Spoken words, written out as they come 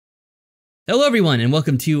Hello everyone, and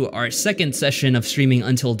welcome to our second session of streaming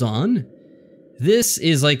Until Dawn. This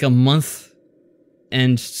is like a month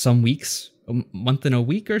and some weeks. A month and a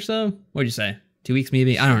week or so? What'd you say? 2 weeks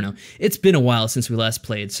maybe? I don't know. It's been a while since we last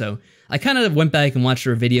played, so I kind of went back and watched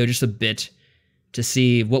our video just a bit to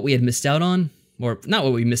see what we had missed out on. Or, not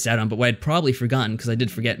what we missed out on, but what I'd probably forgotten, because I did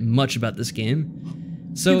forget much about this game.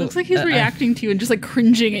 So, he looks like he's reacting to you and just like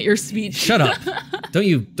cringing at your speech. Shut up. Don't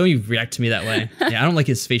you react to me that way. Yeah, I don't like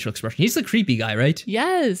his facial expression. He's the creepy guy, right?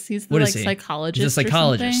 Yes, he's the psychologist. He's a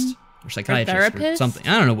psychologist or psychiatrist or therapist? Something.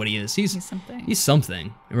 I don't know what he is. He's something. He's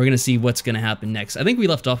something. And we're gonna see what's gonna happen next. I think we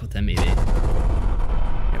left off with him maybe.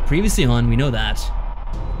 Yeah, previously on, we know that.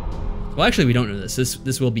 Well, actually, we don't know this.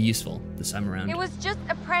 This will be useful this time around. It was just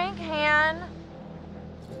a prank, Han.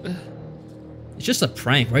 It's just a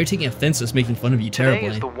prank. Why are you taking offense to us making fun of you terribly?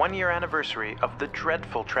 Today is the 1-year anniversary of the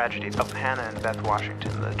dreadful tragedy of Hannah and Beth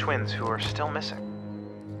Washington, the twins who are still missing.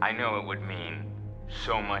 I know it would mean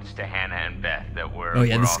so much to Hannah and Beth that we're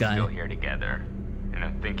this all guy. still here together, and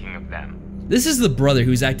I'm thinking of them. This is the brother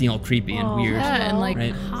who's acting all creepy and weird. Yeah, and like,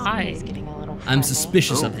 right? hi. I'm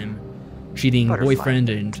suspicious of him. Cheating boyfriend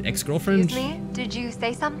and ex-girlfriend. Excuse me? Did you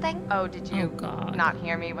say something? Oh, did you God. not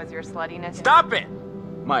hear me? Was your sluttiness? Stop it!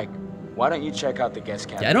 Mike, why don't you check out the guest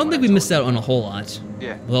cabin? Yeah, I don't think we missed out on a whole lot.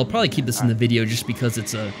 Yeah. Well, I'll probably keep this in the video just because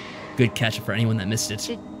it's a good catch-up for anyone that missed it.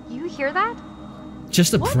 Did you hear that?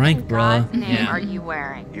 Just a prank, bruh. What name Yeah. are you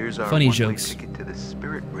wearing? Here's our Funny one-way jokes. ticket to the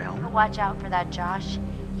spirit realm. Watch out for that Josh.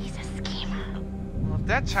 He's a schemer. Well, if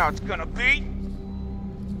that's how it's gonna be.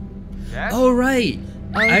 Yes? Oh, right.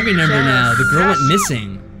 Oh, I remember yes. now. The girl went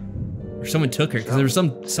missing. Or someone took her because there was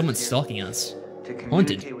someone stalking us. To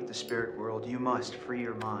Haunted. communicate with the spirit world, you must free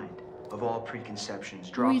your mind of all preconceptions,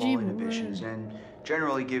 drop Ouija all inhibitions, and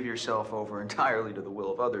generally give yourself over entirely to the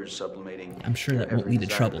will of others, sublimating I'm sure that your won't every lead to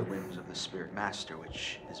desire trouble. The whims of the spirit master,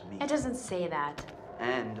 which is me. It doesn't say that.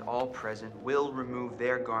 And all present will remove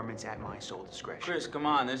their garments at my sole discretion. Chris, come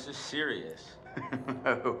on, this is serious.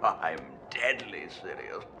 Oh, I'm deadly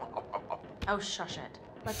serious. Oh, shush it.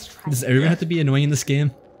 Let's try. Does everyone have to be annoying in this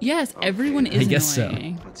game? Yes, everyone is I guess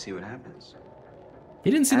annoying. Let's see what happens. He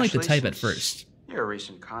didn't seem like the Ashley, type at since first. You're a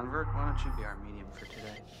recent convert. Why don't you be our medium for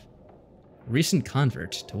today? Recent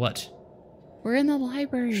convert to what? We're in the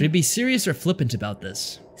library. Should we be serious or flippant about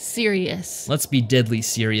this? Serious. Let's be deadly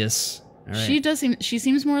serious. All right. She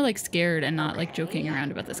seems more like scared and not like joking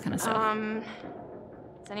around about this kind of stuff.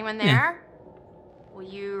 Is anyone there? Will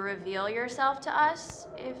you reveal yourself to us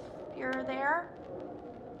if you're there?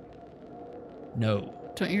 No.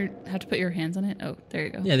 Don't you have to put your hands on it? Oh, there you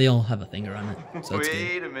go. Yeah, they all have a finger on it. So it's good.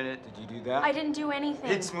 Wait a minute. Did you do that? I didn't do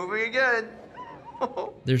anything. It's moving again.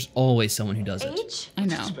 There's always someone who does it. H? I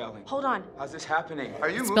know. Spelling. Hold on. How's this happening? Are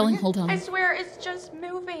you Spelling, moving? hold on. I swear it's just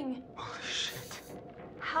moving. Holy shit.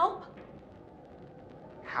 Help?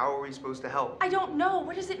 How are we supposed to help? I don't know.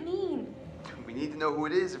 What does it mean? We need to know who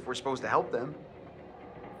it is if we're supposed to help them.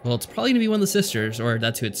 Well, it's probably gonna be one of the sisters, or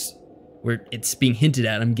that's who where it's being hinted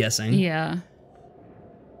at, I'm guessing. Yeah.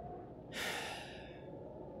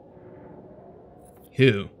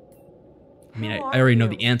 Who? I mean, I already know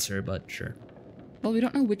the answer, but sure. Well, we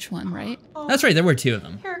don't know which one, right? That's right, there were two of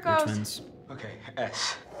them. Here it They're goes. twins. Okay,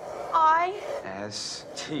 S. I S.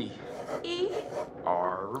 T. E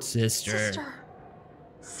R. Sister.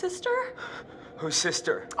 Sister? Who's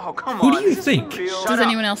sister? Oh, come Who on. do you this is think? for real. Does up.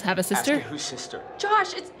 anyone else have a Ask me sister? who's sister?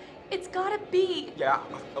 Josh, it's gotta be. Yeah,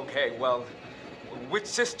 okay, well, which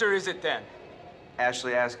sister is it then?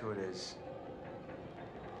 Ashley, ask who it is.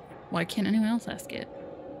 Why can't anyone else ask it?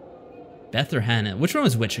 Beth or Hannah? Which one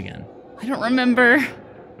was which again? I don't remember.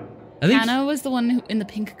 I think Hannah was the one who, in the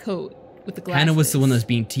pink coat with the glasses. Hannah was the one that was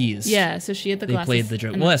being teased. Yeah, so she had the They glasses. played the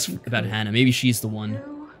joke. and Well, the that's pink about coat. Hannah. Maybe she's the one.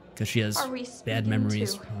 Who Because she has are we bad speaking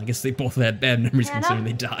memories. to? Well, I guess they both had bad memories Hannah? considering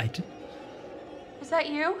they died. Is that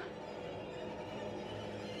you?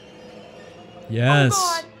 Yes.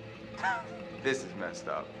 Oh God. This is messed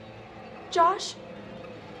up. Josh?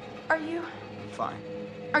 Are you Fine.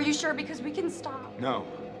 sure? Because we can stop. No.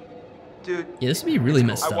 Dude, Yeah, this would be really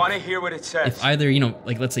messed I up. want to hear what it says. If either, you know,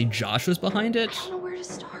 like let's say Josh was behind it. I don't know where to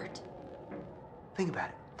start. think about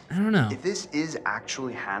it. I don't know. If this is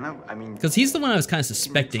actually Hannah, I mean... Because he's the one I was kind of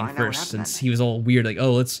suspecting find out what first, happened since that he was all weird, like,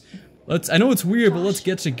 oh, let's, I know it's weird, but let's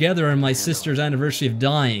get together on my sister's anniversary of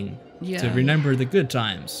dying to Yeah. remember the good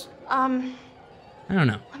times. I don't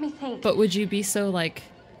know. Let me think. But would you be so, like,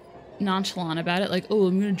 nonchalant about it? Like, oh,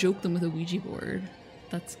 I'm gonna joke them with a Ouija board.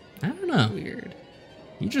 That's I don't know. weird.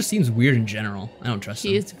 He just seems weird in general. I don't trust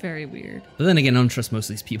him. He is very weird. But then again, I don't trust most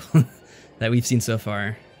of these people that we've seen so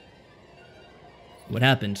far. What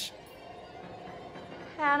happened?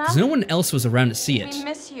 Hannah? Because no one else was around to see it. We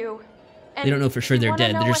miss you. And They don't know for sure we they're wanna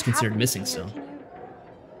dead. know They're just what considered happened missing here. still.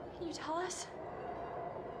 Can you tell us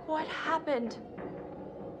what happened?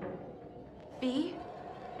 B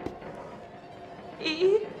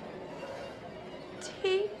E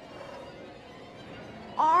T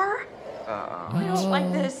R. I don't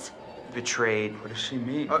like this. Betrayed. What does she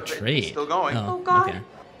mean? Betrayed. Still going. Oh, Oh God. okay.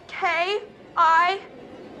 K I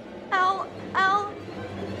L L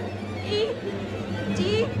E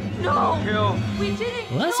D. No. Kill. We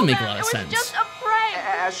didn't. Well, that doesn't kill make a them. lot of It was sense. just a prank.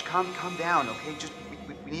 Ash, calm down, okay? Just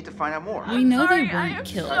we need to find out more. We know Sorry, they I weren't am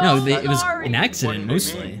killed. so No, it was sorry. an accident What did they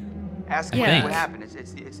mostly. Ask I them think. what happened.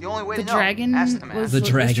 It's the only way The to know. dragon Ask them, was, Ash. The was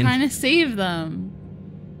dragon. trying to save them.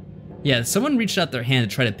 Yeah, someone reached out their hand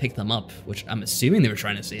to try to pick them up, which I'm assuming they were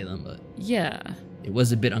trying to save them, but Yeah. it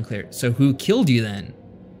was a bit unclear. So who killed you then?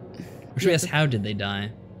 Or should we ask how did they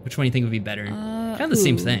die? Which one do you think would be better? Kind of the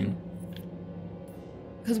same thing.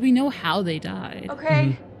 Because we know how they died.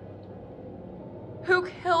 Okay. Who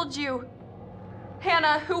killed you?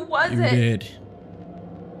 Hannah, who was You it? did.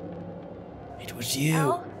 It was you.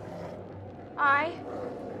 L I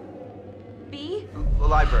B The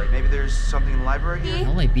library. Maybe there's something in the library here.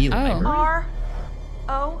 How will I be Oh. library? R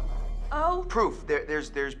O O Proof.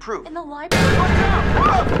 There's proof. in the library.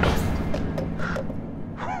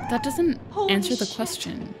 That doesn't Holy answer the shit.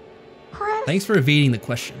 question. Chris. Thanks for evading the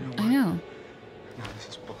question. I know. No, this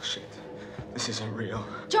is bullshit. This isn't real.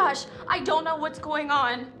 Josh, I don't know what's going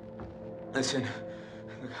on. Listen,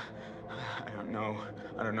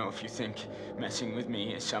 I don't know if you think messing with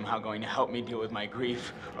me is somehow going to help me deal with my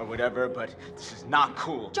grief or whatever, but this is not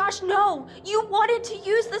cool. Josh, no. You wanted to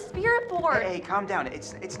use the spirit board. Hey, calm down.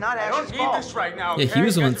 It's not I Ash's don't fault. need this right now. Yeah, he okay?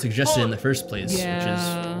 was the one You that guys are suggested it in the full first place,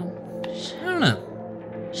 Yeah. which is, I don't know.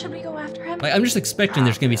 Should we go after him? Like, I'm just expecting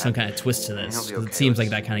there's gonna be some kind of twist to this. He'll be 'Cause okay. it seems like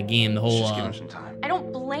that kind of game. The Let's whole just give him some time. I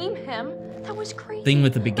don't blame him. That was crazy. thing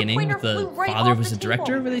with the beginning, pointer with the flew right father off was the table.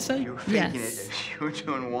 director, where they say? You were faking Yes. it. You were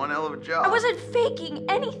doing one hell of a job. I wasn't faking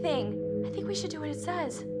anything. I think we should do what it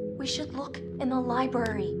says. We should look in the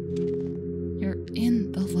library. You're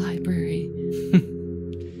in the library.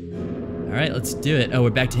 All right, let's do it. Oh, we're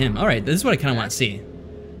back to him. All right, this is what I kind of want to see.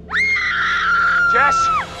 Jess!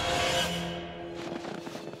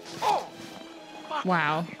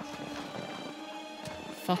 Wow.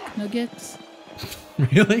 Fuck nuggets.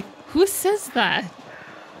 Really? Who says that?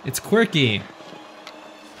 It's quirky.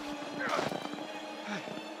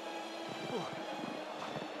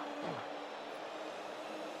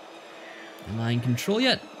 Am I in control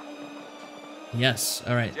yet? Yes.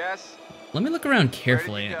 All right. Jess? Let me look around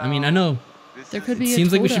carefully. you I mean, go? I know This There is- could it be a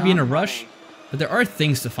seems like we should be in a totem. rush, but there are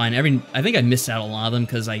things to find. I think I missed out a lot of them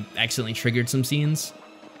because I accidentally triggered some scenes.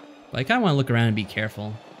 But I kind of want to look around and be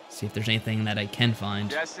careful, see if there's anything that I can find.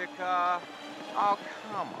 Jessica? Oh,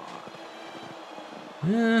 come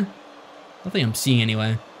on. Nothing I'm seeing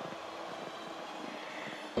anyway.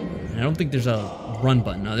 And I don't think there's a run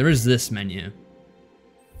button. No, there is this menu.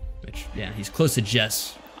 Which, yeah, he's close to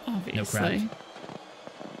Jess. Obviously. No crap.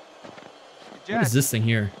 Jess, What is this thing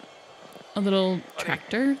here? A little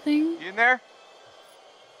tractor thing? You in there?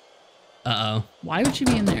 Uh-oh. Why would she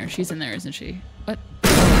be in there? She's in there, isn't she? What?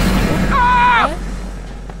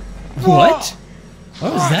 What?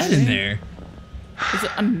 What was that in there? Is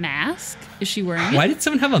it a mask? Is she wearing it? Why did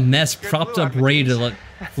someone have a mess propped glue up on my ready to keys. like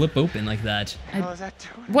flip open like that? What was that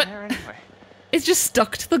doing in What? there anyway? It's just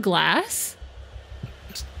stuck to the glass?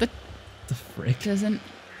 That The frick? doesn't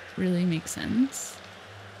really make sense.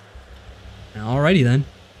 Alrighty then.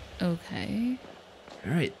 Okay.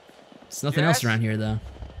 Alright. There's nothing else Jess? around here though.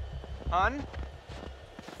 Hun?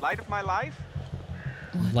 Light of my life?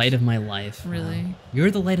 What? Light of my life. Really? Wow.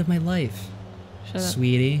 You're the light of my life, Shut up.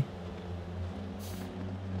 sweetie.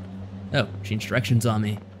 Oh, change directions on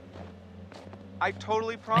me. I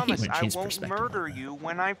totally when promise it I changes won't perspective. murder you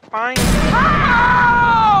when I find you. Oh!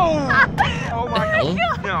 Oh my hell?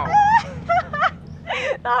 No.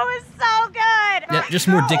 That was so good. Yep, just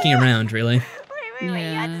more dicking around, really. Wait, you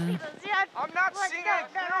had to see Yeah. this. You had I'm not singing.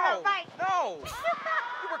 No. right. No.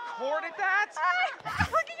 You recorded that?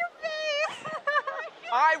 Look at your face.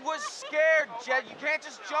 I was scared, Jet. You can't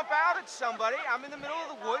just jump out at somebody. I'm in the middle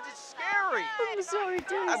of the woods. It's scary. I'm sorry,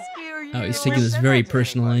 didn't scare you. Oh, he's taking this very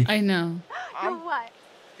personally. I know. I'm What?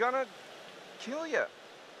 gonna kill you.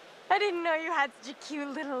 I didn't know you had such a cute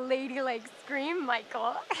little ladylike scream,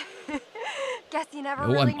 Michael. Guess you never Oh,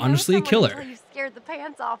 really I'm knew honestly a someone killer. until you scared the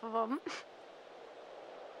pants off of them.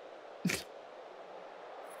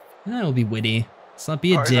 That will be witty. Let's not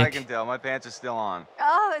be a As far as I dick. can tell, my pants are still on.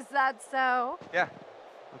 Oh, is that so? Yeah.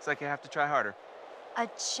 Looks like you have to try harder. A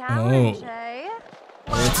challenge, Oh. eh?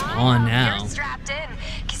 Oh, it's on now. You're strapped in,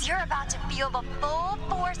 because you're about to feel the full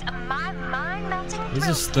force of my mind-melting This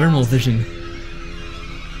thrill is thermal vision.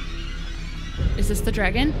 Is this the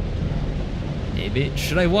dragon? Maybe.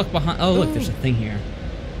 Should I walk behind? Oh, look, there's a thing here.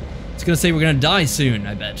 It's gonna say we're gonna die soon,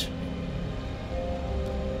 I bet.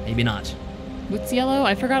 Maybe not. What's yellow?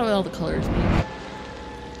 I forgot what all the colors mean.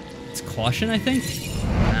 It's caution, I think?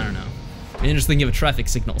 I don't know. Maybe I'm just thinking of traffic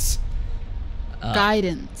signals.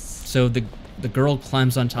 Guidance. So the girl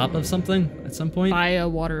climbs on top of something at some point? By a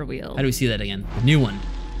water wheel. How do we see that again? The new one.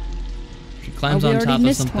 She climbs we on already top of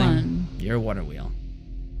missed something. one. Your water wheel.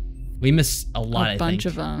 We missed a lot, I think. A bunch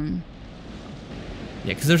of them.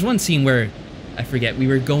 Yeah, because there's one scene where, I forget, we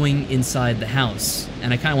were going inside the house,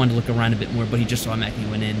 and I kind of wanted to look around a bit more, but he just automatically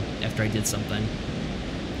went in after I did something.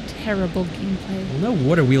 Terrible gameplay. Well, no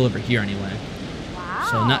water wheel over here anyway. Wow.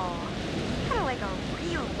 So not... Kind of like a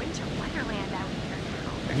real winter wonderland out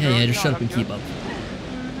here now. Yeah, just shut up and keep up.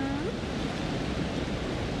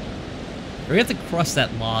 Do we have to cross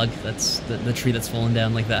that log? That's the tree that's fallen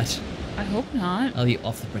down like that. I hope not. I'll be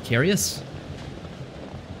off the precarious.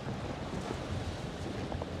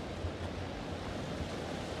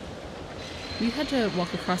 We had to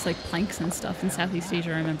walk across like planks and stuff in Southeast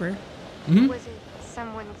Asia, I remember. Mm-hmm. Was it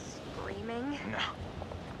someone screaming?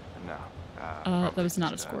 No. That was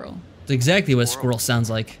not a squirrel. It's exactly what a squirrel sounds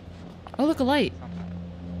like. Oh, look, a light.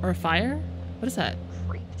 Or a fire? What is that?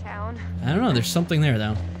 Creep town. I don't know, there's something there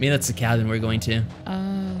though. Maybe that's the cabin we're going to.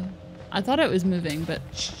 I thought it was moving, but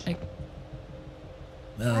I...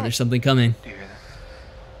 Oh, there's something coming. Do you hear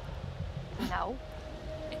that? No.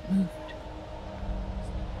 it moved.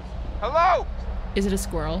 Hello? Is it a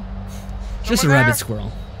squirrel? Just a Someone rabbit there?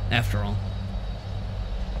 squirrel, after all.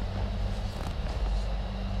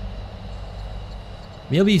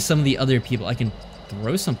 Maybe some of the other people, I can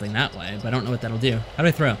throw something that way, but I don't know what that'll do. How do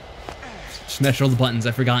I throw? Smash all the buttons,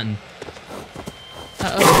 I've forgotten.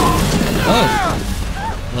 Uh-oh.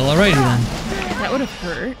 Oh! Well, alrighty then. That would have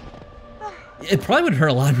hurt. It probably would hurt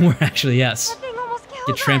a lot more, actually, yes. That thing almost killed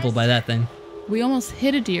Get trampled us. by that thing. We almost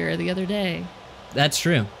hit a deer the other day. That's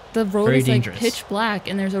true. The road Very is dangerous. like pitch black,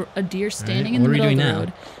 and there's a deer standing in what the are we middle of the doing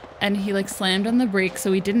road. And he like slammed on the brakes,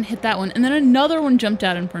 so we didn't hit that one. And then another one jumped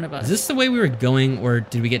out in front of us. Is this the way we were going, or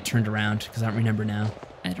did we get turned around? Because I don't remember now.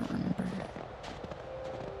 I don't remember.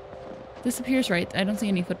 This appears right. I don't see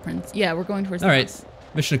any footprints. Yeah, we're going towards the Alright, house.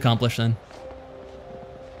 mission accomplished then.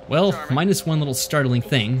 Well, minus one little startling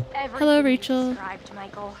thing. Everything Hello, you Rachel. described,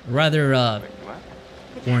 Michael. Rather, What?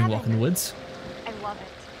 The boring cabin. walk in the woods. I love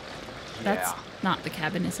it. That's not the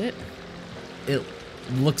cabin, is it? It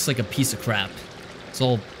looks like a piece of crap. It's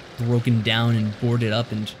all broken down and boarded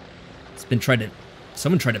up, and it's been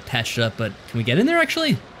someone tried to patch it up, but can we get in there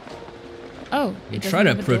actually? Oh, We it try doesn't to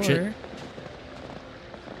have a approach it. door.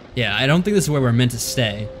 Yeah, I don't think this is where we're meant to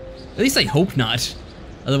stay. At least I hope not.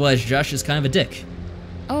 Otherwise, Josh is kind of a dick.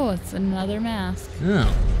 Oh, it's another mask.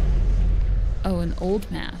 Oh. Oh, an old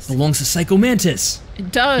mask. Belongs to Psycho Mantis.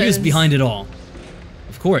 It does. He was behind it all.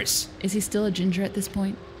 Of course. Is he still a ginger at this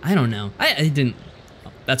point? I don't know. I didn't...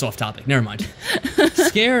 Oh, that's off topic. Never mind.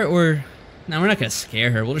 Scare or... No, we're not going to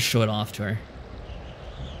scare her. We'll just show it off to her.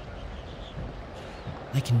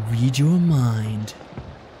 I can read your mind.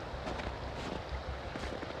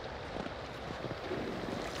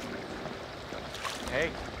 Hey,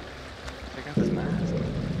 check out this mask.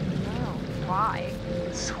 Oh, why?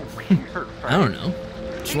 It's so weird, right? I don't know.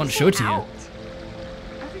 Just want to show it to you. Out.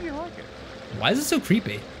 I think you like it. Why is it so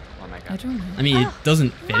creepy? Oh my I god. don't know. I mean, it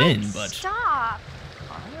doesn't fit Mike, in, but... Stop.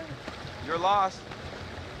 Alright. You're lost.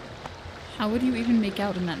 How would you even make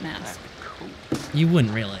out in that mask? Cool. You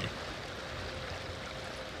wouldn't really.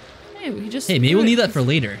 Hey, he just. Hey, maybe we'll need that for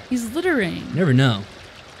later. He's littering. You never know.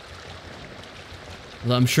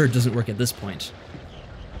 Although I'm sure it doesn't work at this point.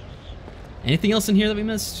 Anything else in here that we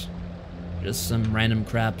missed? Just some random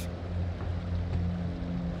crap.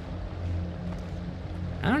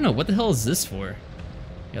 I don't know, what the hell is this for?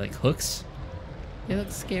 You're like hooks? They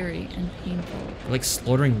look scary and painful. You're like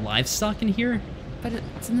slaughtering livestock in here? But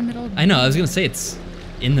it's in the middle of. I know, I was gonna say it's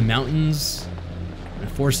in the mountains, in a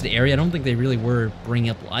forested area. I don't think they really were bringing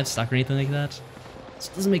up livestock or anything like that. This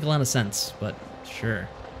doesn't make a lot of sense, but sure.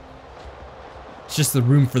 It's just the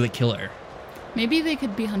room for the killer. Maybe they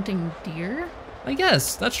could be hunting deer, I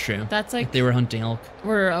guess, that's true. That's like- If they were hunting elk.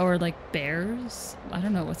 or like bears. I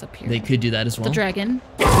don't know what's up here. They could do that as well. The dragon.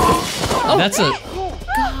 Oh, That's a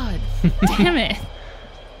God! Damn it!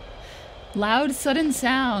 Loud, sudden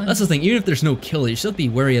sound. that's the thing, even if there's no killer, you still have to be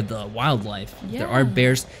wary of the wildlife. If there are Yeah.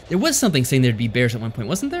 bears. There was something saying there'd be bears at one point,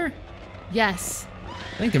 wasn't there? Yes.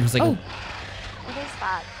 I think there was like Oh. What is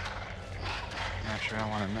that? Not sure I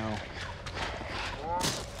want to know.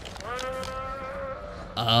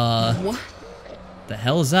 What? The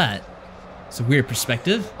hell is that? It's a weird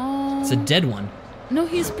perspective. Oh. It's a dead one. No,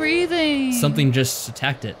 he's breathing. Something just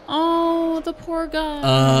attacked it. Oh, the poor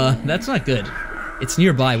guy. That's not good. It's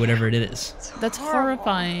nearby, whatever it is. That's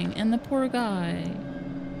horrifying. And the poor guy.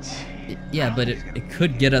 Yeah, but it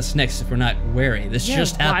could get us next if we're not wary. This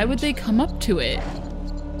just happened. Why would they come up to it?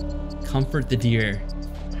 Comfort the deer.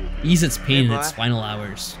 Ease its pain in its final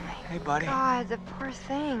hours. Hey, buddy. God, the poor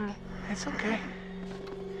thing. It's okay.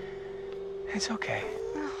 It's okay.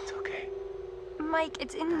 It's okay. Mike,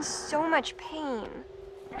 it's in so much pain.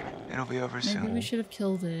 It'll be over soon. Maybe we should have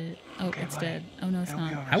killed it. Oh, Okay, it's buddy. dead. Oh, no, it's It'll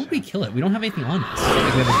be not. over How would we soon. kill it? We don't have anything on us. Like,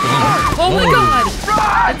 we have a gun. Oh my Whoa.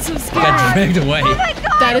 god! That's so Got scary. dragged away. Oh my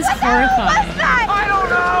God! That is horrifying. I don't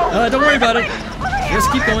know! Don't worry about it.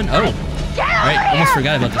 Just keep going. Oh. Alright, almost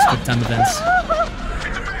forgot about these quick time events.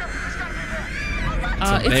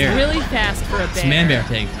 It's bear. really fast for a bear. It's a man-bear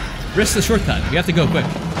pig. Risk the shortcut. We have to go quick.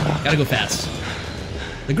 Gotta go fast.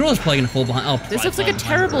 The girl is probably gonna fall behind. Oh, This probably looks like a fall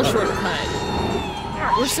terrible behind.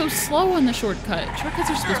 shortcut. We're so slow on the shortcut. Shortcuts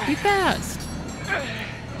are supposed to be fast.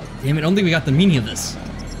 Damn it, I don't think we got the meaning of this.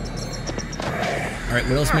 Alright,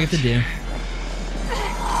 what else do we have to do?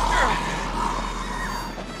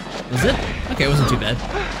 Was it? Okay, it wasn't too bad.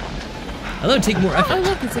 I thought it'd take more Oh, effort.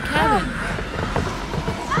 look, it's a cabin.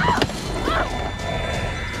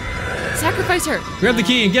 Sacrifice her. Grab the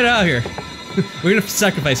key and get out of here. We're gonna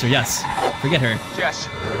sacrifice her, yes. Forget her. Jess,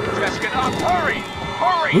 get up! Hurry!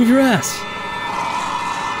 Hurry! Move your ass.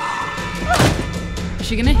 Is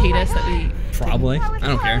she gonna hate us that we? Probably. I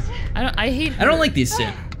don't care. I hate. I don't her. like these two.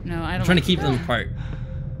 No, I don't. I'm trying to like keep her. them apart.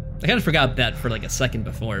 I kind of forgot that for like a second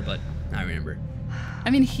before, but I remember. I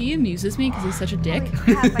mean, he amuses me because he's such a dick.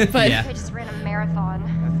 Holy crap, I But- think I just ran a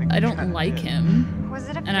marathon. I don't like him, Was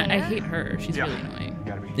it a and bear? I hate her. She's really annoying.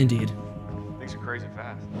 Gotta be. Indeed. Things are crazy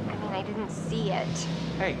fast. I mean, I didn't see it.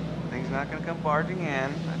 Hey, things not gonna come barging in.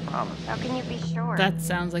 I promise. How can you be sure? That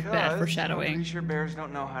sounds like bad I'm foreshadowing. pretty sure bears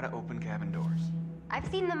don't know how to open cabin doors. I've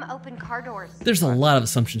seen them open car doors There's a lot of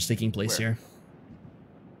assumptions taking place Where? here.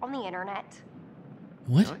 on the internet.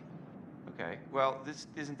 What? Really? Okay. Well, this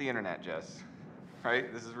isn't the internet, Jess.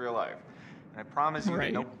 Right? This is real life. And I promise you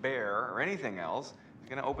Right. that no bear or anything else is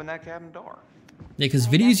gonna open that cabin door. Yeah, because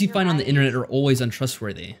I videos guess you you're find on the right. internet are always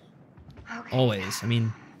untrustworthy. Okay. Always. I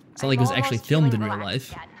mean, it's not like it I'm was actually almost filmed in feeling real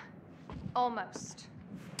relaxed life. again. Almost.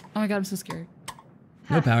 Oh my god, I'm so scared.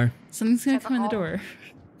 No power. Something's gonna come in the Typical.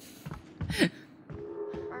 door.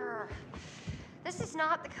 Urgh. This is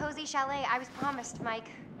not the cozy chalet I was promised, Mike.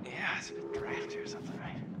 Yeah, it's a bit drafty or something,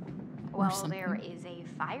 right? Well, something. there is a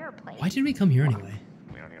fireplace. Why did we come here anyway?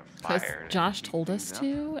 We don't need a Because fire. Josh told us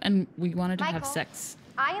to, and we wanted to have Michael. sex.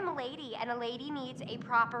 I am a lady, and a lady needs a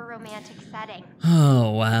proper romantic setting.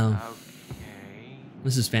 Oh, wow. Okay.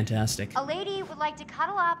 This is fantastic. A lady would like to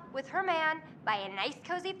cuddle up with her man by a nice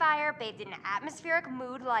cozy fire bathed in atmospheric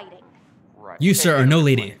mood lighting. Right. You, sir, are no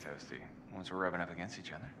lady. Toasty. Once we're rubbing up against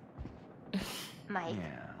each other. Mike,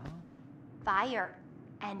 Yeah. fire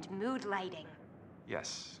and mood lighting.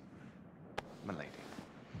 Yes. My lady.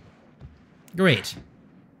 Great.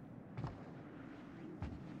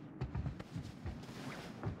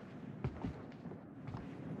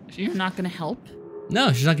 You're not gonna help?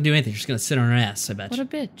 No, she's not gonna do anything. She's gonna sit on her ass, I bet. What a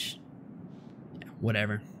bitch. Yeah,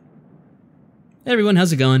 whatever. Hey everyone,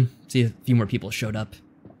 how's it going? See, a few more people showed up.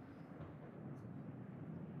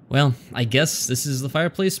 Well, I guess this is the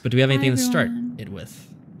fireplace, but do we have anything to start everyone. it with?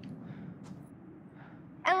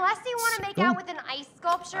 Unless you want to make out with an ice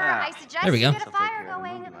sculpture, Ah, I suggest there we you go. get a She'll take fire care of the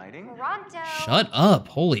going. mood lighting. Pronto. Shut up!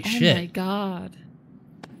 Holy Oh my shit! god.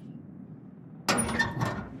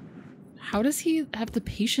 How does he have the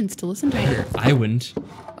patience to listen to her? I wouldn't.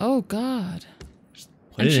 Oh god.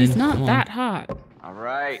 Put And it she's in. not Come on. that hot. All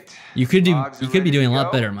right. You could do. Logs are You could be ready doing a to lot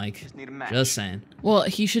go. better, Mike. Just need a match. Just saying. Well,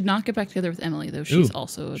 he should not get back together with Emily, though. She's Ooh,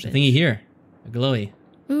 also a there's a bitch. thingy here. A glowy.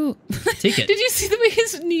 Ooh. Take it. Did you see the way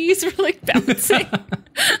his knees were like bouncing?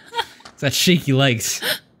 It's that shaky legs.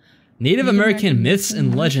 Native American myths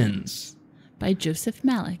and legends. By Joseph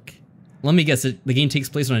Malik. Let me guess. The game takes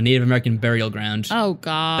place on a Native American burial ground. Oh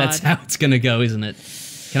god. That's how it's gonna go, isn't it?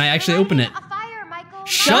 Can I actually open it? A fire, Michael.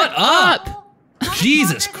 Shut up! Michael, Jesus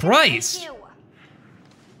Mother's gonna Christ! take you.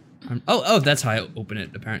 Oh, that's how I open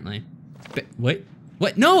it, apparently. Wait.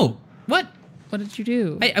 What? No! What? What did you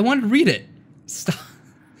do? I wanted to read it. Stop.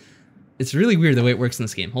 It's really weird the way it works in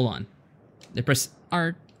this game. Hold on. I press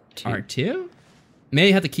R2. R2? May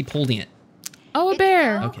I have to keep holding it. Oh, a It's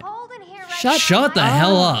bear. so Okay. cold in here right Shut now, the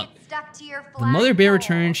hell Michael. up. Get stuck to your The mother bear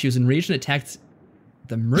flagpole. returned. She was enraged and attacked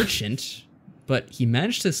the merchant, but he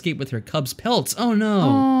managed to escape with her cub's pelts. Oh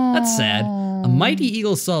no. That's sad. A mighty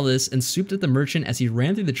eagle saw this and swooped at the merchant as he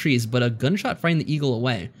ran through the trees, but a gunshot frightened the eagle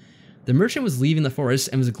away. The merchant was leaving the forest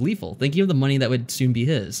and was gleeful, thinking of the money that would soon be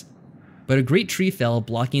his. But a great tree fell,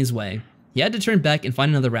 blocking his way. He had to turn back and find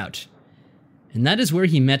another route. And that is where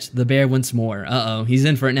he met the bear once more. Uh-oh, he's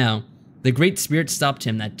in for it now. The Great Spirit stopped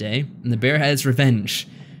him that day, and the bear had his revenge.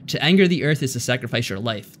 To anger the earth is to sacrifice your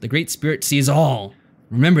life. The Great Spirit sees all.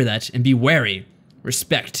 Remember that, and be wary.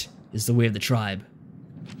 Respect is the way of the tribe.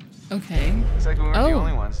 Okay. Looks like we weren't the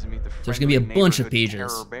only ones to meet the There's gonna be a bunch of friendly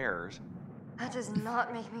pages. terror bears. That does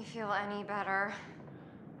not make me feel any better.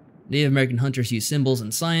 Native American hunters used symbols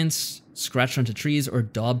in science, scratched onto trees or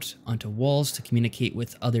daubed onto walls to communicate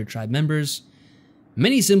with other tribe members.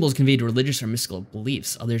 Many symbols conveyed religious or mystical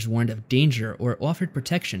beliefs, others warned of danger or offered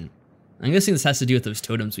protection. I'm guessing this has to do with those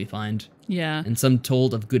totems we find. Yeah. And some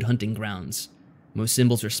told of good hunting grounds. Most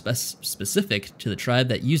symbols are specific to the tribe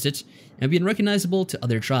that used it and be unrecognizable to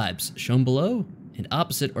other tribes, shown below, and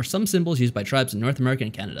opposite are some symbols used by tribes in North America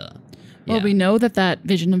and Canada. Well, Yeah. we know that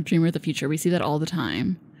vision of Dreamer of the future, we see that all the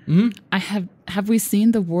time. Mm-hmm. Have we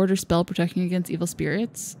seen the ward or spell protecting against evil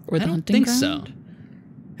spirits or the I don't hunting think ground? so.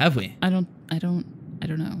 Have we? I don't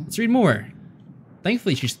know. Let's read more.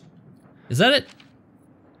 Thankfully, she's... Is that it?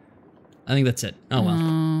 I think that's it. Oh,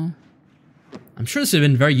 well. I'm sure this would have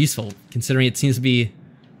been very useful, considering it seems to be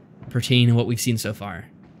pertaining to what we've seen so far.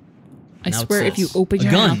 I Now swear, it's if you open a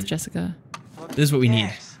your gun. mouth, Jessica. This is what we need.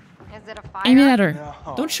 Is it a fire? Aim it at her.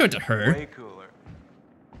 No, Don't show it to her. Way cooler.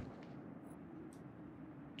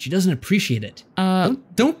 She doesn't appreciate it.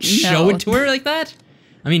 Don't show no. it to her like that.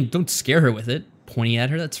 I mean, don't scare her with it. Pointing at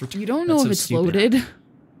her, that's You don't know that's if so it's stupid. loaded.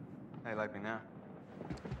 How you like me now?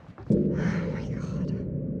 Oh my god.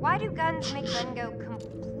 Why do guns make men go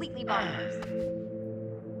completely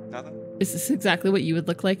bonkers? Nothing? Is this exactly what you would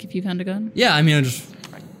look like if you found a gun? Yeah, I mean, I'm just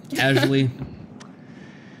casually.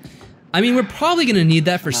 I mean, we're probably gonna need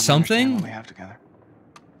that for I'll never understand what something. we have together.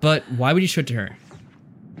 But why would you show it to her?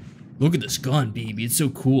 Look at this gun, baby. It's so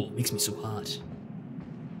cool. It makes me so hot.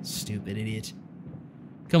 Stupid idiot.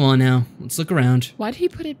 Come on now. Let's look around. Why did he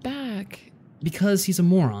put it back? Because he's a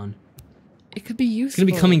moron. It could be He's useful.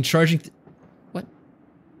 gonna be coming charging. What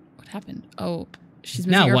happened? Oh, she's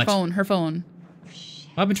Now missing her what? phone. Her phone.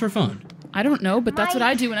 What happened to her phone? I don't know, but that's what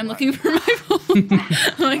I do when I'm looking for my phone.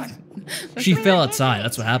 I'm like, She fell outside.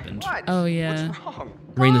 That's what happened. What? oh yeah. What's wrong?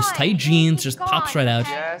 Wearing those Gone. tight jeans, It's just pops gone. right out.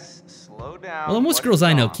 Yes, slow down. Well, most What's girls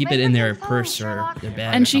I know wrong? keep My it in their freaking phone, purse or Sherlock. their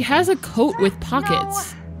bag. And or she has a something. coat with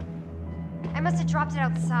pockets. I must have dropped it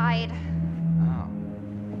outside. Oh.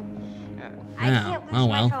 Shit. I Oh, can't lose oh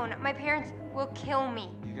my well. phone. My parents will kill me.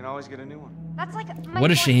 You can always get a new one. That's like my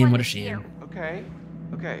What a fourth shame, one what a this shame. year. Okay.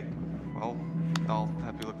 Okay. Well, I'll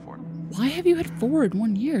help you look for it. Why have you had 4 in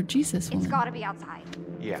 1 year? Jesus, It's woman. gotta be outside.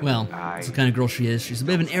 Yeah. Well, that's the kind of girl she is. She's a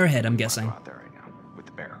bit of an airhead, I'm guessing. Out there right now with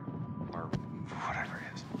the bear or whatever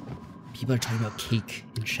it is. People are talking about cake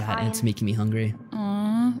in chat, and it's Fine. making me hungry.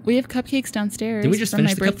 Aw, we have cupcakes downstairs. Did we just from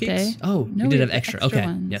finish my the birthday. cupcakes? Oh, No, we did have the extra. extra Okay,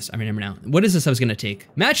 ones. yes, I remember now. What is this I was gonna take?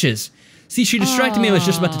 Matches! See, she distracted me. I was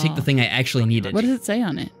just about to take the thing I actually needed. What does it say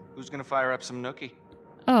on it? Who's gonna fire up some nookie?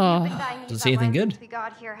 Oh, Does it say anything good? We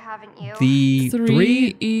got here, haven't you? The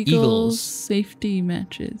three Eagles. Eagles safety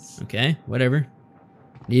matches. Okay, whatever.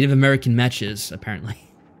 Native American matches, apparently.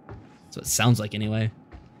 That's what it sounds like, anyway.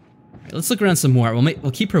 All right, let's look around some more.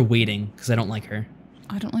 We'll keep her waiting, because I don't like her.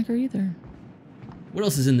 I don't like her either. What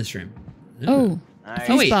else is in this room? Oh, a Nice.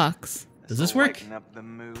 fuse wait. box. Does this This'll work? lighten up the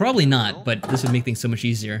mood Probably a not, little. but this would make things so much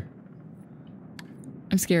easier.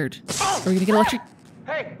 I'm scared. Are we gonna get electric?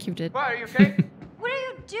 Hey! Cuted. What, are you okay? What are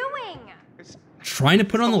you doing? It's- Trying to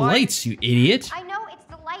put on the lights, you idiot. I know it's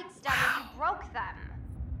the lights, Dummy. You broke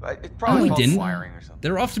them. It's probably we faulty didn't. wiring or something.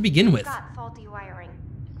 They're off to begin with. Got faulty wiring.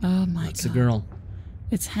 Oh my It's god. a girl.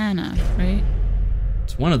 It's Hannah, right?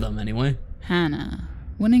 It's one of them, anyway. Hannah.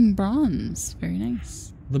 Winning bronze. Very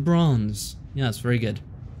nice. The bronze. Yeah, it's very good.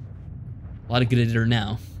 A lot of good at her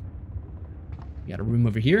now. We got a room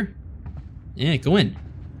over here. Yeah, go in.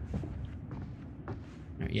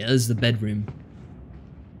 Alright, yeah, this is the bedroom.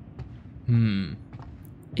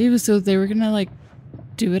 Ew, so they were gonna like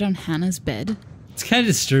do it on Hannah's bed? It's kind of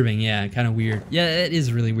disturbing, yeah, kind of weird. Yeah, it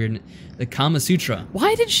is really weird. The Kama Sutra.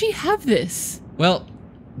 Why did she have this? Well,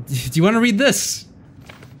 do you want to read this?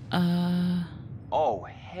 Oh,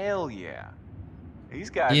 hell yeah. These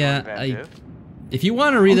guys Yeah, are inventive. If you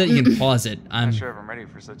want to read that, you can pause it. I'm I'm not sure if I'm ready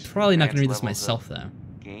for such probably not going to read this advanced levels myself, of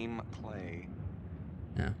though. Gameplay.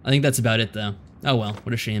 Yeah, I think that's about it, though. Oh well,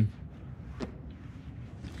 what a shame.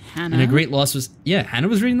 Hannah. And a great loss was... Yeah, Hannah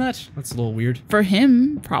was reading that? That's a little weird. For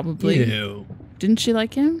him, probably. Ew. Didn't she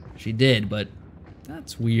like him? She did, but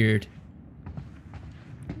that's weird.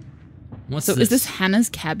 What's So this? is this Hannah's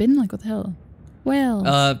cabin? Like, what the hell? Well.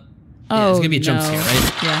 Yeah, it's gonna be a jump scare,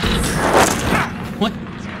 right? Yeah. What?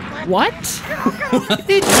 What?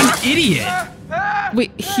 You're an idiot.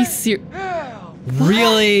 Wait, he's serious.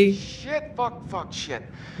 Really? Shit, fuck, shit.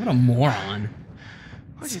 What a moron.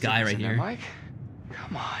 What This guy right here. Mike?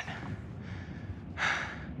 Come on.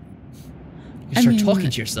 You start talking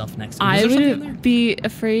to yourself next time. I Was there something in there? would be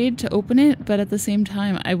afraid to open it, but at the same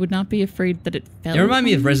time, I would not be afraid that it fell. It reminded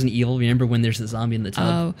me of on Resident Evil. Remember when there's a zombie in the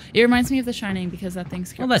tub? Oh, it reminds me of The Shining because that thing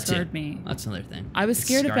Well, that's scared it. me. That's another thing. I was It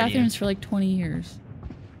scared of scarred you. bathrooms for like 20 years.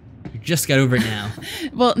 You just got over it now.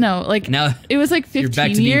 Well, no, like Now it was like 15 you're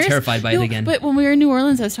back to being years. terrified by it No, again. But when we were in New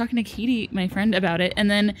Orleans, I was talking to Katie, my friend, about it,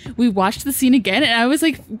 and then we watched the scene again, and I was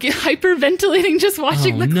like hyperventilating just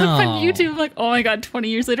watching the clip on YouTube. I'm like, oh my god, 20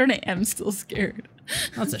 years later, and I am still scared.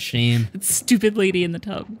 That's a shame. That stupid lady in the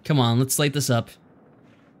tub. Come on, let's light this up.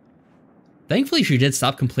 Thankfully, she did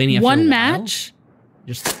stop complaining after a One while. match.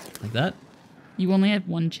 Just like that. You only have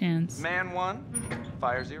one chance. Man 1,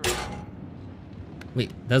 fire 0. Wait,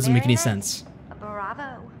 that doesn't make any sense.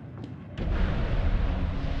 Bravo.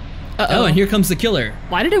 Oh, and here comes the killer.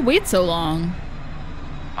 Why did it wait so long?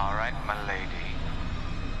 All right, my lady.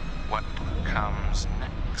 What comes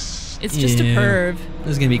next? It's just a Yeah. perv.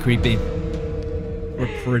 This is gonna be creepy. Or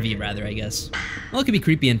pervy, rather, I guess. Well, it could be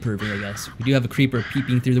creepy and pervy, I guess. We do have a creeper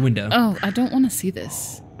peeping through the window. Oh, I don't want to see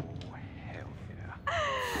this.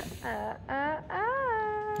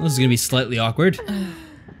 Well, this is gonna be slightly awkward.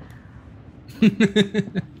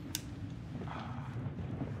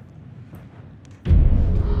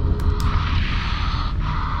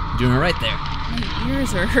 Doing it right there. My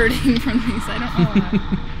ears are hurting from these. I don't know why.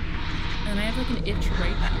 And I have like an itch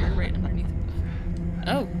right here, right underneath.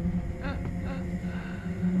 Oh.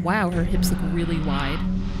 Wow, her hips look really wide.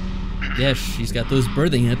 Yeah, she's got those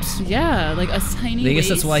birthing hips. Yeah, like a tiny I guess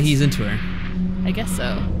that's waist. why he's into her. I guess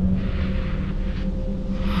so.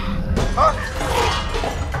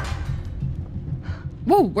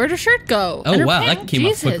 Whoa, where'd her shirt go? Oh, And her wow, that pants? came up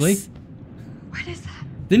Jesus. quickly. What is that?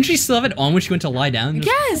 Didn't she still have it on when she went to lie down? Just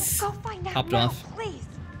Yes! Go find out Popped now, off. please.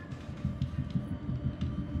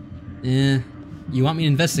 You want me to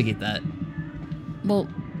investigate that? Well,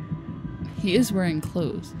 he is wearing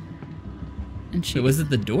clothes. And she Wait, was it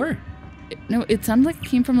the door? No, it sounded like it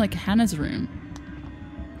came from like Hannah's room.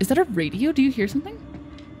 Is that a radio? Do you hear something?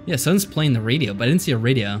 Yeah, someone's playing the radio, but I didn't see a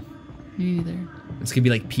radio. Me neither. This could be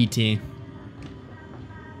like PT.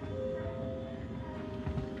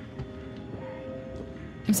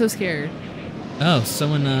 I'm so scared. Oh,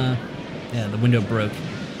 someone, yeah, the window broke.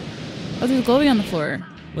 Oh, there's glowing on the floor.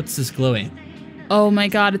 What's this glowing? Oh my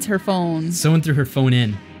god, it's her phone. Someone threw her phone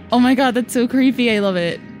in. Oh my god, that's so creepy. I love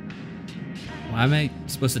it. Why am I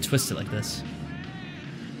supposed to twist it like this?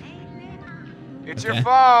 It's Okay. your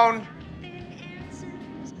phone.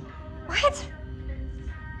 What?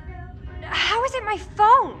 How is it my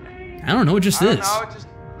phone? I don't know, it just I don't is. know, it just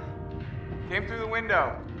came through the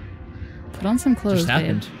window. Put on some clothes, Just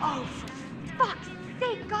happened. babe. Oh, for fuck's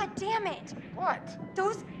sake, god damn it. What?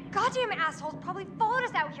 Those goddamn assholes probably followed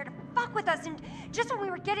us out here to fuck with us, and just when we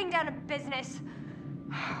were getting down to business.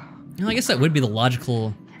 Well, I guess that would be the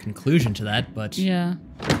logical conclusion to that, but Yeah.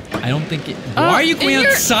 I don't think it... Why are you going in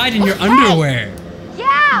your- outside in your underwear?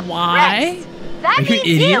 Yeah, Why? Rex, that Are you an means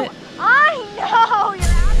you. idiot? I know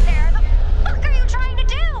you're out there. The fuck are you trying to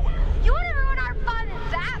do? You want to ruin our fun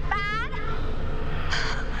that bad?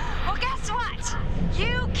 Well, guess what?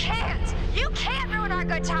 You can't. You can't ruin our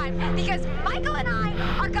good time because Michael and I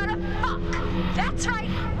are gonna fuck. That's right.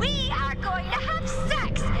 We are going to have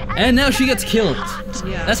sex. And now she gets it's killed. hot.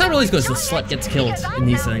 That's how it always goes. The Enjoy slut it, gets killed because I in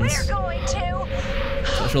these know things. We're going to.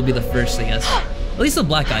 So she'll be the first, I guess. At least the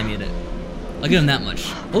black guy made it. I'll give him that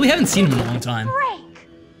much. Well, we haven't seen him in a long time. Break.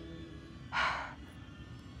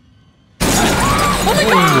 Oh my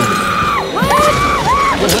god!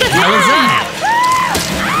 What the hell is that?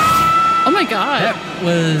 Oh my god. That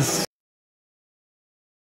was...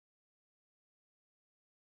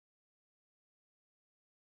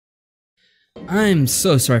 I'm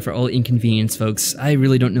so sorry for all inconvenience, folks. I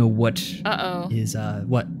really don't know what Uh-oh. is,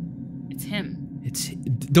 what? It's him. It's...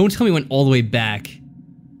 Don't tell me it went all the way back.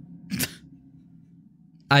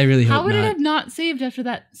 I really hope How would not. it have not saved after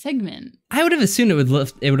that segment? I would have assumed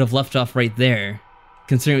it would have left off right there,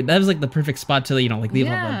 considering that was like the perfect spot to, you know, like leave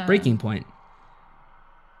off Yeah. a breaking point.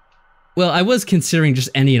 Well, I was considering just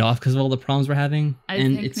ending it off because of all the problems we're having, I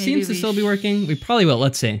and think it maybe seems to we still be working. We probably will.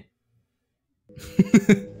 Let's see.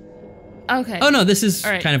 Okay. Oh no, this is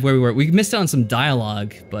All right. kind of where we were. We missed out on some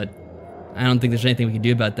dialogue, but I don't think there's anything we can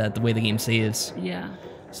do about that. The way the game saves, Yeah.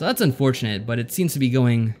 so that's unfortunate. But it seems to be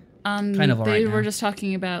going Kind of all They right were now. just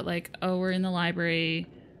talking about like, oh, we're in the library.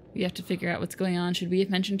 We have to figure out what's going on. Should we have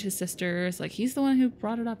mentioned his sisters? Like, he's the one who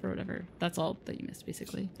brought it up or whatever. That's all that you missed,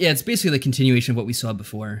 basically. Yeah, it's basically the continuation of what we saw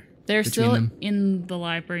before. They're between still them. in the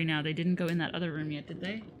library now. They didn't go in that other room yet, did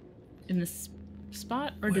they? In this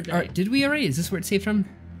spot, or did they? Did we already? Is this where it's saved from?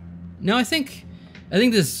 No, I think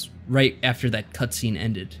this is right after that cutscene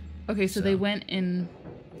ended. Okay, so they went in.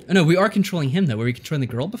 Oh no, we are controlling him though. Were we controlling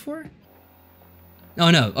the girl before? Oh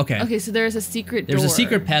no. Okay. Okay, so there's a secret door. There's a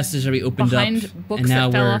secret passage that we opened behind up, books and now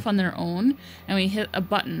that fell we're. off on their own, and we hit a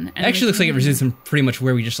button. And It actually looks like it resumes from pretty much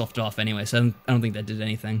where we just left off anyway. So I don't think that did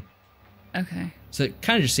anything. Okay. So it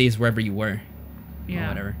kind of just saves wherever you were. Yeah. Or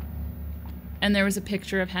whatever. And there was a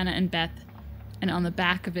picture of Hannah and Beth, and on the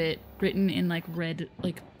back of it, written in like red,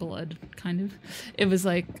 like blood, kind of, it was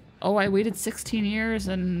like, "Oh, I waited 16 years,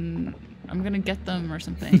 and I'm gonna get them," or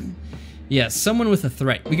something. Yeah, someone with a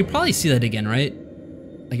threat. We could probably see that again, right?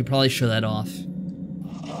 I could probably show that off.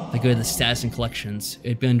 Like go to the stats and collections.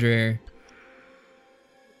 It'd be under.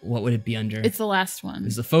 What would it be under? It's the last one.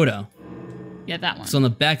 It's the photo. Yeah, that one. So on the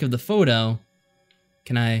back of the photo,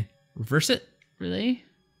 can I reverse it? Really?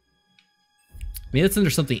 Maybe that's under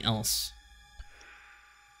something else.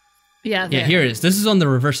 Yeah. Yeah, there. here it is. This is on the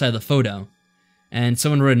reverse side of the photo. And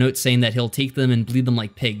someone wrote a note saying that he'll take them and bleed them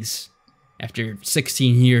like pigs after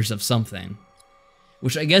 16 years of something.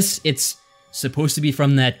 Which I guess it's supposed to be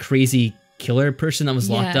from that crazy killer person that was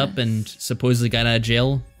locked up and supposedly got out of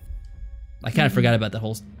jail. I kind of forgot about that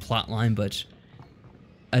whole plot line, but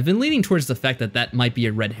I've been leaning towards the fact that that might be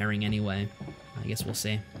a red herring anyway. I guess we'll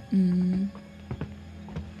see.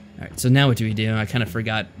 Alright, so now what do we do? I kind of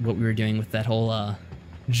forgot what we were doing with that whole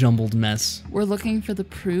jumbled mess. We're looking for the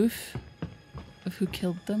proof of who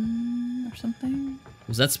killed them or something.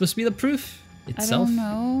 Was that supposed to be the proof itself? I don't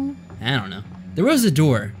know. I don't know. There was a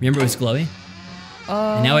door. Remember it was glowy?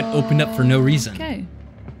 And now it opened up for no reason. Okay.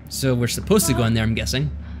 So we're supposed to go in there, I'm guessing.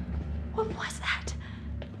 What was that?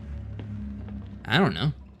 I don't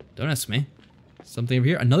know. Don't ask me. Something over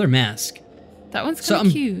here. Another mask. That one's So kind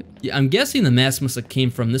of cute. Yeah, I'm guessing the mask must have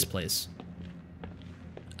came from this place.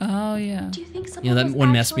 Oh, yeah. Do you think someone You know that was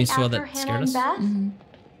one mask we actually saw after that Hannah scared and us?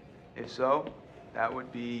 Beth? If so, that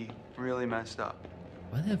would be really messed up.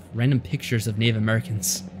 Why do they have random pictures of Native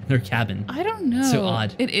Americans in their cabin? I don't know. So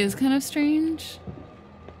odd. It is kind of strange.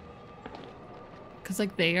 Because,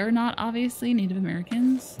 like, they are not obviously Native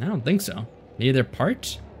Americans. I don't think so. Maybe they're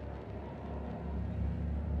part?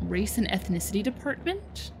 Race and Ethnicity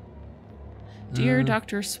Department? Dear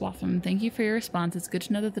Dr. Swatham, thank you for your response. It's good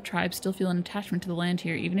to know that the tribes still feel an attachment to the land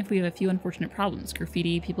here, even if we have a few unfortunate problems.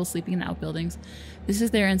 Graffiti, people sleeping in the outbuildings. This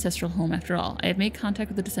is their ancestral home, after all. I have made contact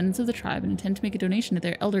with the descendants of the tribe and intend to make a donation to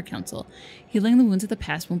their elder council. Healing the wounds of the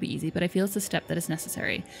past won't be easy, but I feel it's a step that is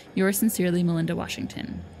necessary. Yours sincerely, Melinda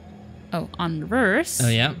Washington. Oh, on reverse. Oh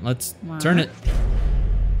yeah, let's turn it.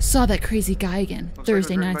 Saw that crazy guy again. Looks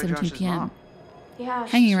Thursday, like it was written by 9:17 Josh's p.m. mom. Yeah,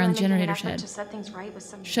 Hanging she's around really the generator making an effort shed. to set things right with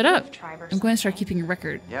some Shut up. native tribe or I'm going to start something. keeping a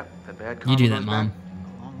record. Yep, the bad You karma do that, goes Mom. back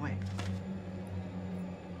a long way.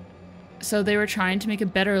 So they were trying to make a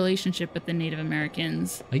better relationship with the Native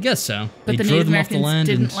Americans. I guess so. But They the drove Native them off the Americans land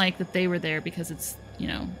didn't and... like that they were there because it's, you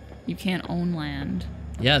know, you can't own land.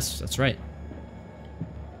 Yes, that's right.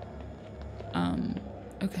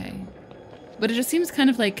 Okay. But it just seems kind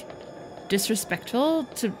of like disrespectful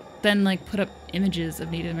to then like put up images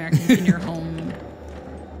of Native Americans in your home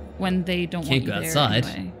when they don't Can't want you go there outside.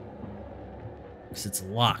 anyway. Because it's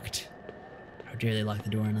locked. How dare they lock the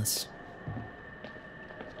door on us?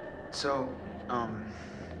 So,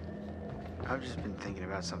 I've just been thinking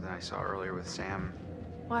about something I saw earlier with Sam.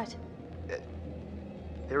 What?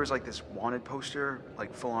 There was like this wanted poster,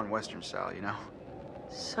 like full-on Western style, you know?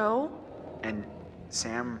 So? And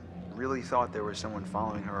Sam really thought there was someone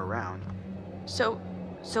following her around. So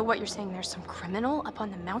what you're saying, there's some criminal up on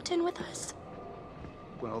the mountain with us?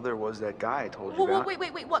 Well, there was that guy I told you Whoa, about.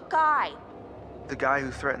 wait, what guy? The guy who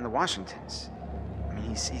threatened the Washingtons. I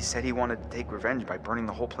mean, he said he wanted to take revenge by burning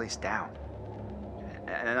the whole place down.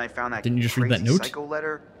 And then I found that Didn't you just read that crazy note? psycho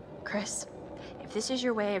letter. Chris, if this is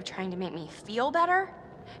your way of trying to make me feel better,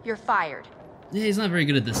 you're fired. Yeah, he's not very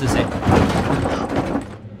good at this, is he? You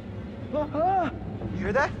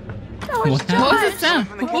hear that? That was What? Josh! What was the sound?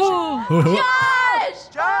 From the kitchen. Whoa! Josh!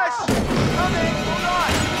 Josh! Coming! Hold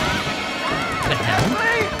on! The hell?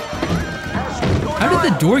 Ashley, what's going How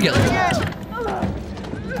did the door get locked?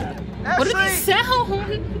 What did he Ashley,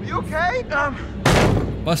 sound? you okay?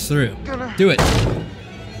 Bust through. Do it.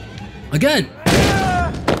 Again!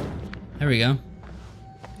 There we go.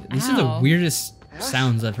 These are the Ow. weirdest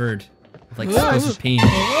sounds I've heard. Of like Whoa. explosive pain.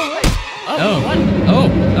 Oh, Oh. what? Oh,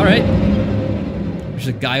 alright.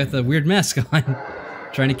 There's a guy with a weird mask on,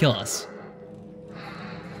 trying to kill us.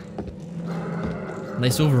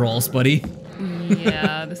 Nice overalls, buddy.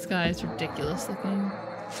 Yeah, this guy is ridiculous looking.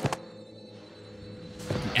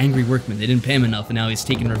 The angry workman. They didn't pay him enough, and now he's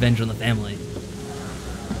taking revenge on the family.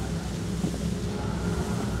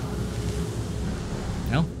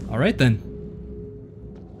 Well, all right then.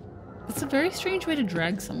 It's a very strange way to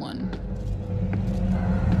drag someone.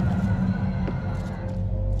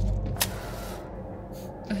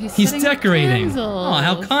 Oh, He's decorating. Candles. Oh,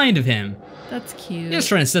 how kind of him. That's cute. He's just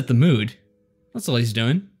trying to set the mood. That's all he's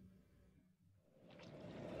doing.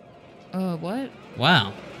 Oh, what?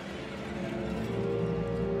 Wow.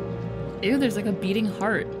 Ew, there's like a beating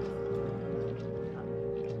heart.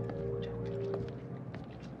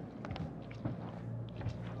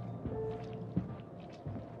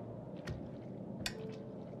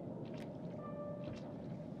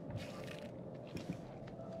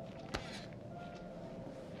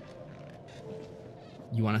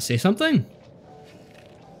 You want to say something?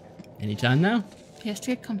 Anytime now? He has to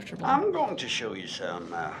get comfortable. I'm going to show you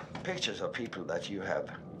some pictures of people that you have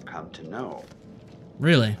come to know.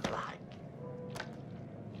 Really?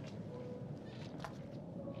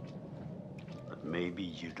 But maybe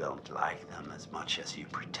you don't like them as much as you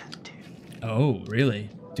pretend to. Oh, really?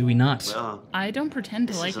 Do we not? Well, I don't pretend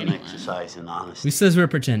to like this is anyone. an exercise in honesty. Who says we're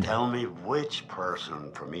pretending? Tell me which person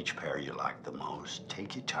from each pair you like the most.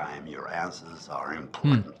 Take your time. Your answers are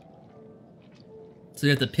important. So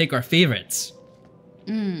you have to pick our favorites.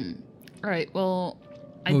 All right, well...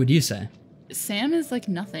 What would you say? Sam is like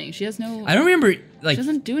nothing. She has no... I don't remember, like... She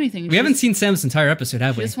doesn't do anything. We haven't seen Sam this entire episode,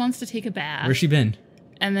 have She we? just wants to take a bath. Where's she been?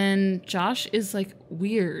 And then Josh is like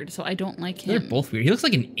weird, so I don't like him. They're both weird. He looks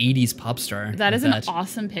like an 80s pop star. That is an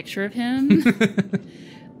awesome picture of him.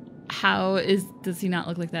 Does he not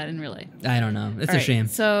look like that in real life? I don't know. It's All a right, shame.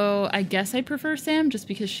 So I guess I prefer Sam just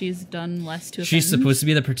because she's done less to offend. She's supposed to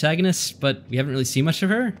be the protagonist, but we haven't really seen much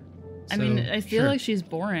of her. I mean, I feel like she's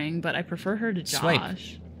boring, but I prefer her to Josh. Swipe.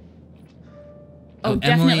 Oh, Emily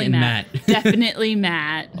definitely and Matt. Definitely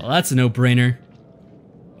Matt. Well, that's a no-brainer.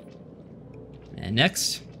 And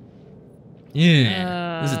next?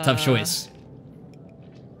 Yeah, this is a tough choice.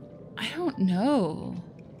 I don't know.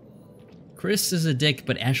 Chris is a dick,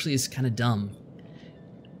 but Ashley is kind of dumb.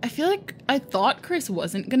 I feel like I thought Chris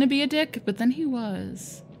wasn't gonna be a dick, but then he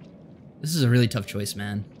was. This is a really tough choice,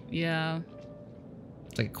 man. Yeah.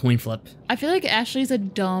 It's like a coin flip. I feel like Ashley's a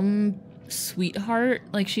dumb sweetheart.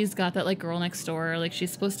 Like, she's got that, like, girl next door. Like,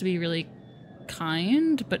 she's supposed to be really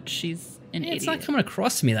kind, but she's an idiot. It's not coming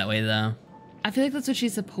across to me that way, though. I feel like that's what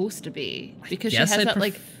she's supposed to be. Because she guess has I'd that,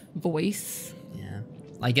 like, voice. Yeah.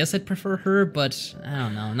 I guess I'd prefer her, but I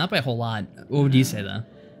don't know. Not by a whole lot. What would you say, though?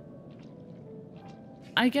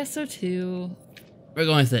 I guess so, too. We're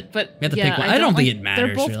going with it. But we have to yeah, pick one. I don't think like, it matters,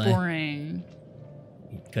 they're both really. boring.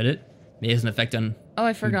 Could it? Maybe it has an effect on Oh,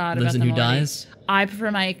 I forgot who lives about and them who already. dies. I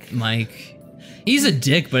prefer Mike. Mike. He's a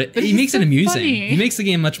dick, but he he's makes it so amusing. funny. He makes the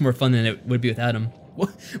game much more fun than it would be without him.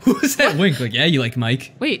 What was that wink? Like, yeah, you like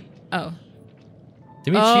Mike. Wait. Oh.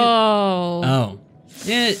 Did we Oh. Oh.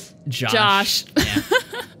 Yeah, Josh. Yeah.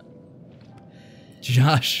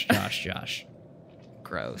 Josh.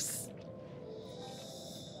 Gross.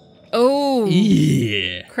 Oh.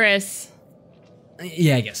 Yeah. Chris.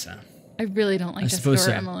 Yeah, I guess so. I really don't like I Jessica suppose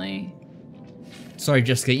or so. Emily. Sorry,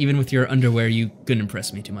 Jessica, even with your underwear, you couldn't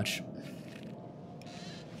impress me too much.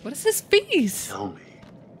 What is his face? Tell me,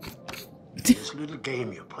 this little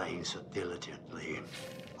game you're playing so diligently,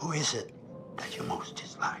 who is it that you most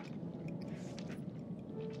dislike?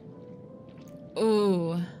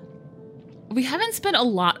 Ooh. We haven't spent a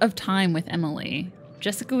lot of time with Emily.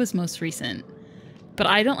 Jessica was most recent. But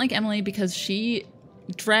I don't like Emily because she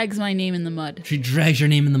drags my name in the mud. She drags your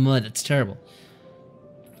name in the mud. It's terrible.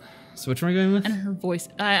 So which one are you going with? And her voice.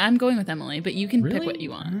 I'm going with Emily, but you can pick Really? what you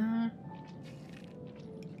want.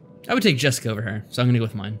 I would take Jessica over her, so I'm going to go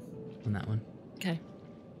with mine on that one. Okay.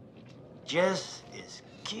 Jess is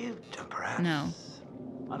cute and perhaps No.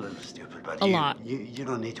 a little stupid, but A lot. You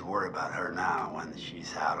don't need to worry about her now when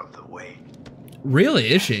she's out of the way. Really?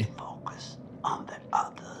 Is she? Focus on the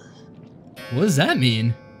others. What does that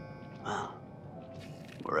mean? Well,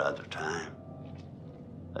 we're out of time.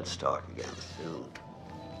 Let's talk again soon.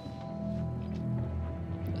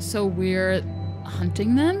 So we're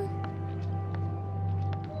hunting them?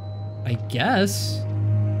 I guess.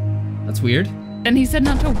 That's weird. And he said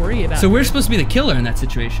not to worry about So it. we're supposed to be the killer in that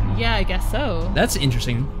situation. Yeah, I guess so. That's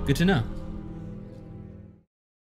interesting. Good to know.